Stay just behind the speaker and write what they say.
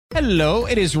Hello,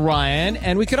 it is Ryan,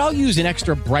 and we could all use an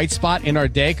extra bright spot in our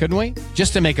day, couldn't we?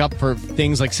 Just to make up for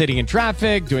things like sitting in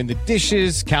traffic, doing the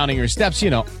dishes, counting your steps,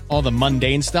 all the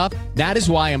mundane stuff. That is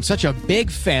why I'm such a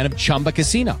big fan of Chumba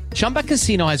Casino. Chumba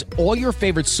Casino has all your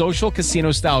favorite social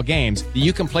casino-style games that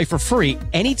you can play for free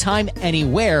anytime,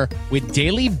 anywhere with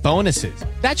daily bonuses.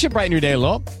 That should brighten your day a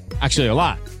little. Actually, a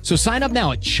lot. So sign up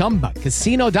now at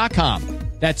ChumbaCasino.com.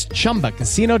 That's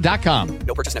ChumbaCasino.com.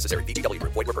 No purchase necessary. VGW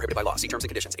Group. Void where prohibited by law. See terms and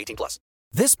conditions. 18+.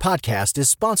 This podcast is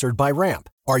sponsored by Ramp.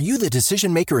 Are you the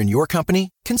decision maker in your company?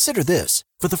 Consider this.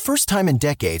 For the first time in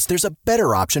decades, there's a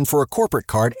better option for a corporate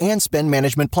card and spend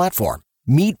management platform.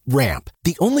 Meet Ramp,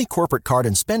 the only corporate card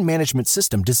and spend management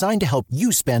system designed to help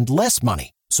you spend less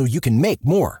money so you can make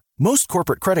more. Most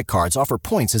corporate credit cards offer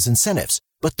points as incentives,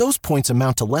 but those points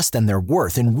amount to less than their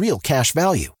worth in real cash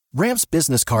value. Ramp's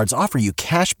business cards offer you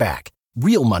cash back,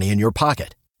 real money in your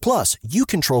pocket. Plus, you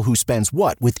control who spends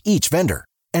what with each vendor.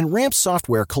 And Ramp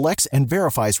software collects and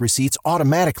verifies receipts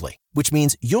automatically, which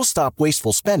means you'll stop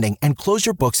wasteful spending and close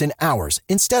your books in hours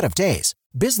instead of days.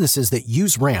 Businesses that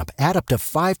use Ramp add up to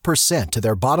 5% to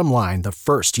their bottom line the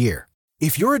first year.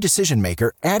 If you're a decision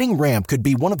maker, adding Ramp could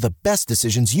be one of the best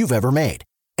decisions you've ever made.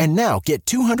 And now get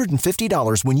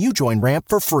 $250 when you join Ramp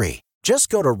for free. Just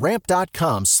go to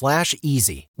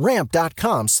ramp.com/easy.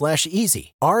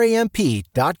 Ramp.com/easy. RAMP.com/easy.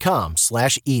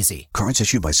 Cards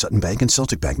issued by Sutton Bank and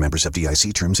Celtic Bank, members of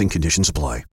FDIC. Terms and conditions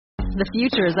apply. The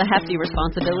future is a hefty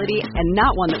responsibility and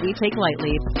not one that we take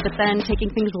lightly. But then taking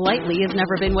things lightly has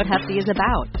never been what Hefty is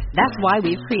about. That's why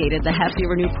we've created the Hefty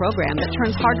Renew program that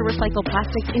turns hard-to-recycle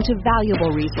plastics into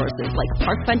valuable resources like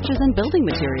park benches and building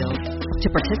materials. To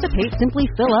participate, simply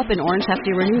fill up an orange Hefty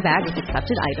Renew bag with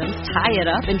accepted items, tie it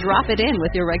up, and drop it in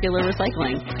with your regular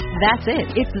recycling. That's it.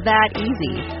 It's that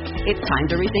easy. It's time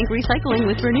to rethink recycling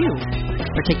with Renew.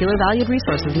 Particular valued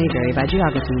resources may vary by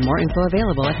geography. More info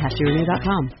available at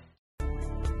heftyrenew.com.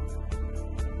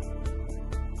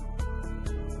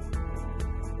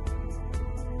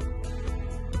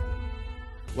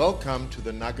 Welcome to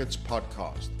the Nuggets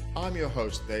Podcast. I'm your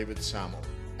host, David Samuel,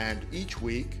 and each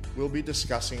week we'll be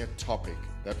discussing a topic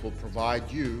that will provide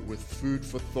you with food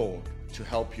for thought to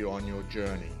help you on your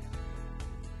journey.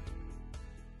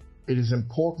 It is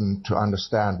important to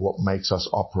understand what makes us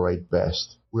operate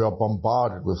best. We are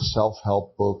bombarded with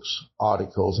self-help books,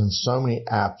 articles, and so many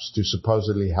apps to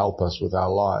supposedly help us with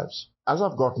our lives. As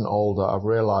I've gotten older, I've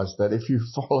realized that if you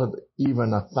followed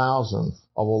even 1,000th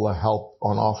of all the help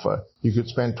on offer, you could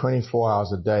spend 24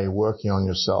 hours a day working on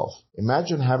yourself.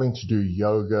 Imagine having to do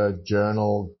yoga,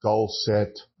 journal, goal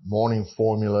set, morning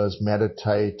formulas,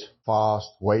 meditate, fast,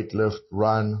 weightlift,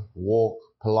 run, walk,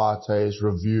 Pilates,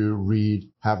 review, read,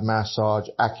 have massage,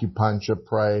 acupuncture,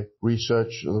 pray,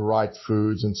 research the right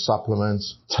foods and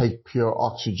supplements, take pure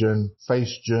oxygen,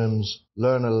 face gyms,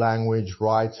 learn a language,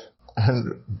 write,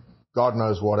 and God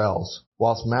knows what else,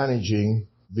 whilst managing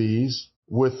these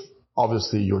with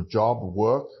obviously your job,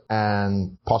 work,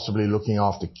 and possibly looking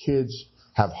after kids,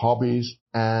 have hobbies,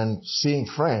 and seeing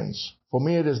friends. For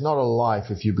me, it is not a life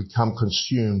if you become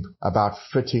consumed about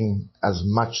fitting as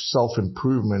much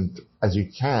self-improvement as you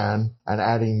can and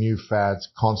adding new fads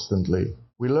constantly.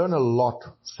 We learn a lot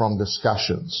from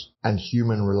discussions and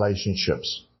human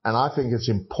relationships, and I think it's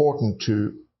important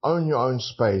to own your own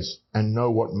space and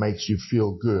know what makes you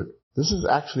feel good. This is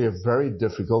actually a very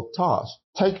difficult task.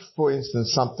 Take, for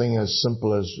instance, something as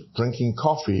simple as drinking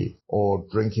coffee or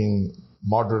drinking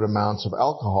moderate amounts of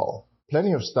alcohol.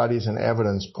 Plenty of studies and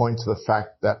evidence point to the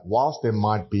fact that whilst there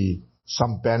might be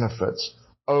some benefits,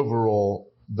 overall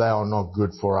they are not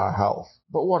good for our health.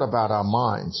 But what about our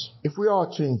minds? If we are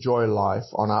to enjoy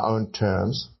life on our own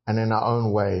terms and in our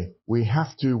own way, we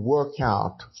have to work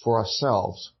out for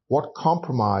ourselves what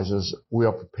compromises we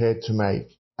are prepared to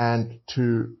make and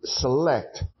to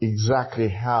select exactly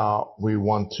how we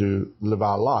want to live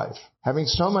our life. Having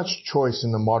so much choice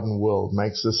in the modern world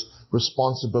makes this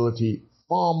responsibility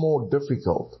far more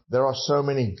difficult. There are so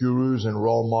many gurus and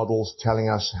role models telling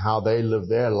us how they live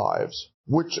their lives,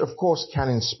 which of course can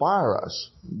inspire us,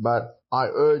 but I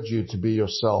urge you to be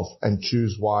yourself and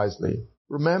choose wisely.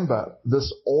 Remember,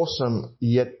 this awesome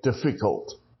yet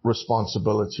difficult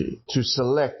responsibility to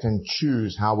select and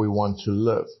choose how we want to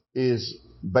live is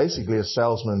basically a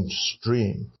salesman's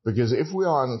dream, because if we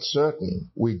are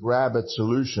uncertain, we grab at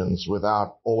solutions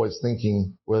without always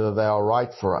thinking whether they are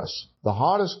right for us. The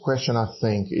hardest question, I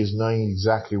think, is knowing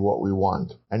exactly what we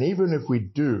want. And even if we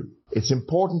do, it's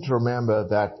important to remember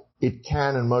that it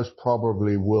can and most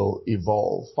probably will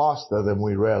evolve faster than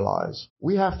we realize.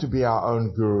 We have to be our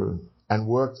own guru and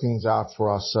work things out for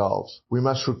ourselves. We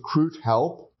must recruit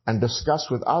help and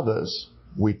discuss with others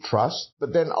we trust,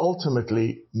 but then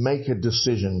ultimately make a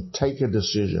decision, take a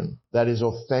decision that is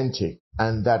authentic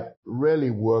and that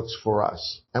really works for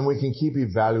us. And we can keep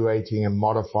evaluating and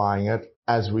modifying it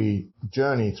as we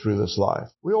journey through this life.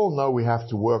 We all know we have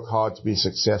to work hard to be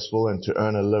successful and to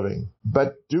earn a living.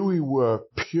 But do we work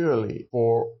purely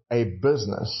for a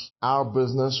business, our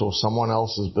business or someone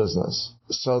else's business,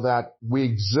 so that we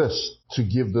exist to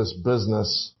give this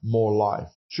business more life?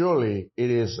 Surely it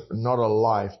is not a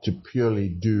life to purely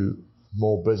do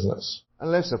more business.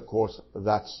 Unless, of course,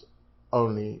 that's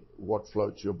only what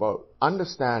floats your boat.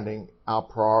 Understanding our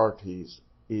priorities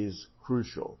is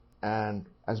crucial. And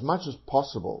as much as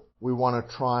possible, we want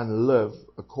to try and live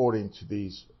according to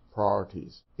these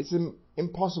priorities. It's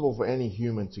impossible for any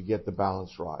human to get the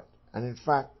balance right. And in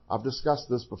fact, I've discussed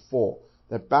this before,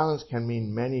 that balance can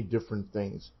mean many different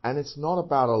things. And it's not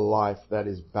about a life that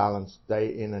is balanced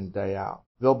day in and day out.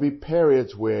 There'll be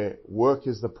periods where work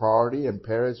is the priority and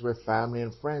periods where family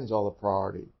and friends are the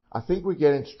priority. I think we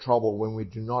get into trouble when we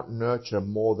do not nurture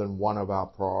more than one of our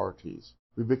priorities.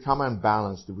 We become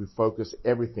unbalanced if we focus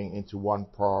everything into one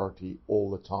priority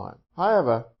all the time.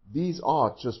 However, these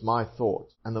are just my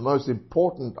thoughts, and the most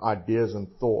important ideas and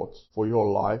thoughts for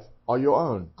your life are your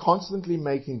own. Constantly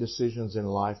making decisions in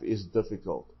life is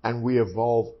difficult, and we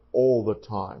evolve all the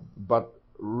time. But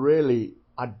really,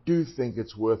 I do think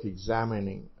it's worth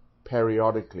examining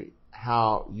periodically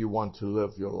how you want to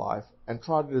live your life and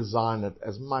try to design it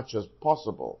as much as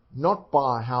possible, not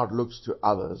by how it looks to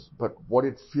others, but what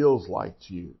it feels like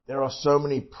to you. There are so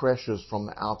many pressures from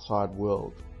the outside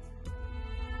world.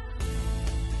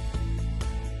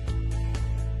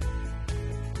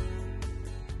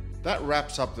 That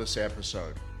wraps up this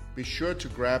episode. Be sure to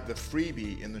grab the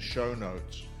freebie in the show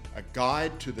notes, a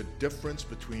guide to the difference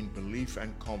between belief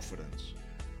and confidence.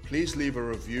 Please leave a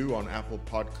review on Apple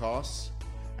Podcasts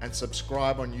and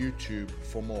subscribe on YouTube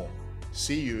for more.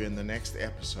 See you in the next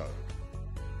episode.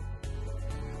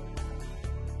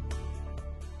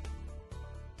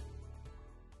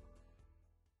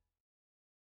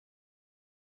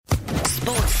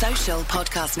 Sports Social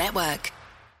Podcast Network.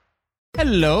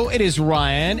 Hello, it is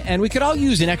Ryan, and we could all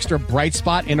use an extra bright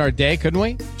spot in our day, couldn't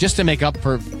we? Just to make up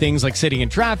for things like sitting in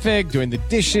traffic, doing the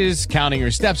dishes, counting your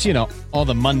steps, you know, all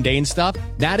the mundane stuff.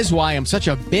 That is why I'm such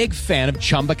a big fan of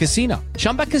Chumba Casino.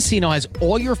 Chumba Casino has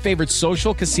all your favorite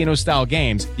social casino-style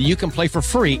games that you can play for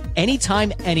free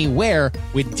anytime, anywhere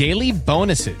with daily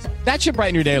bonuses. That should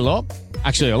brighten your day a little.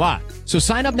 Actually, a lot. So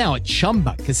sign up now at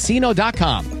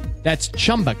ChumbaCasino.com. That's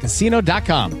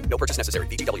ChumbaCasino.com. No purchase necessary.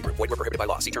 VGW Group. Void where prohibited by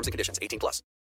law. See terms and conditions. 18+.